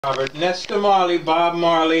Robert, Nestor Marley, Bob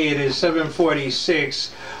Marley. It is 7:46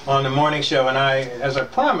 on the morning show, and as I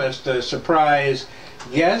promised, a surprise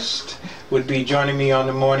guest would be joining me on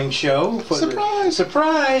the morning show. Surprise!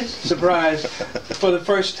 For the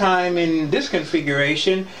first time in this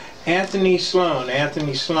configuration, Anthony Sloan.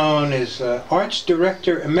 Anthony Sloan is Arts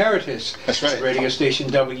Director Emeritus. That's right. At radio station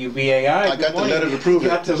WBAI. I got the letter to prove it.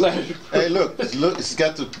 Got the letter to prove Hey, look, it's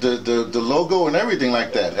got the logo and everything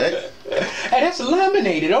like that. Hey. And that's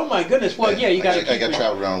laminated. Oh my goodness. Well, yeah, you got to. I got to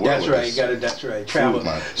travel around the world. That's right. You got to. That's right. Travel.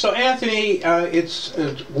 So, Anthony, it's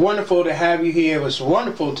wonderful to have you here. It was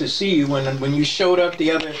wonderful to see you when you showed up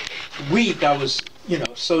the other week. I was,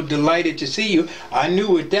 so delighted to see you. I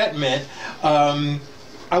knew what that meant.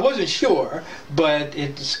 I wasn't sure, but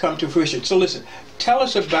it's come to fruition. So, listen. Tell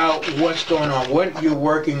us about what's going on, what you're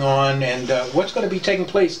working on, and what's going to be taking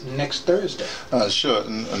place next Thursday. Sure,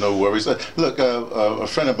 no worries. Look, a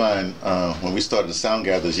friend of mine, when we started the Sound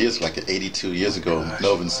Gatherers like 82 years ago,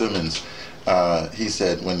 Melvin Simmons, he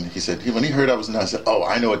said when he heard I was in, I said, "Oh,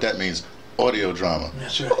 I know what that means." Audio drama.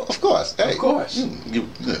 That's right. Of course. Hey, of course.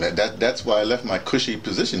 That's why I left my cushy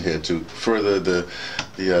position here to further the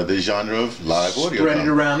genre of live audio Spread drama. It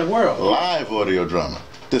around the world. Live audio drama.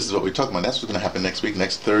 This is what we're talking about. That's what's going to happen next week,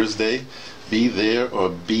 next Thursday. Be there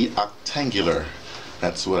or be octangular.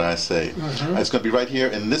 That's what I say. It's going to be right here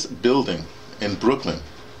in this building in Brooklyn.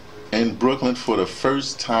 In Brooklyn, for the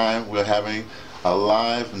first time, we're having a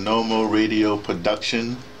live Nomo radio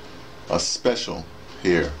production, a special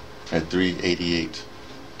here at 388.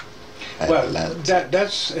 Well, that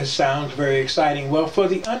sounds very exciting. Well, for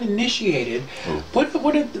the uninitiated, what's the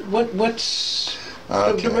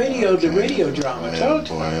radio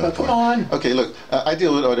drama? Come on. Okay, look, I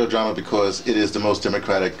deal with audio drama because it is the most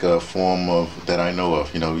democratic form that I know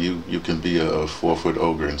of. You can be a 4-foot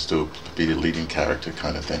ogre and still be the leading character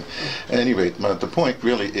kind of thing. At any rate, the point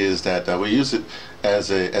really is that we use it as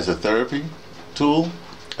a therapy tool,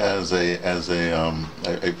 as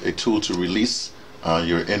a tool to release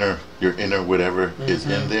your inner whatever is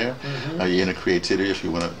in there, your inner creativity, if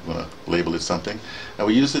you want to label it something. And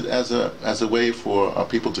we use it as a way for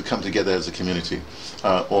people to come together as a community,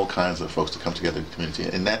 all kinds of folks to come together as a community.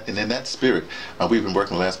 And in that spirit, we've been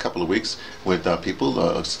working the last couple of weeks with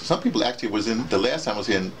people. Some people actually the last time I was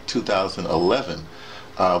here in 2011.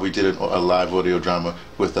 We did a live audio drama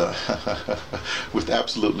with with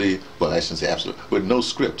absolutely, well, I shouldn't say absolute, with no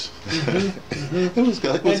script. It was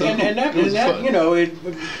good.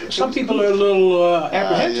 Some people are a little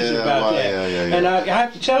apprehensive about that. And I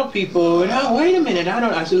have to tell people, wait a minute,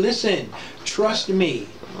 I said, listen, trust me.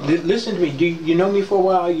 Listen to me. You know me for a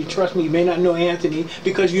while. You trust me. You may not know Anthony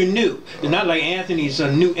because you're new. It's not like Anthony's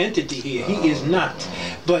a new entity here. He is not.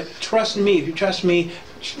 But trust me. If you trust me,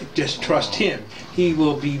 just trust him. He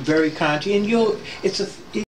will be very kind to you, and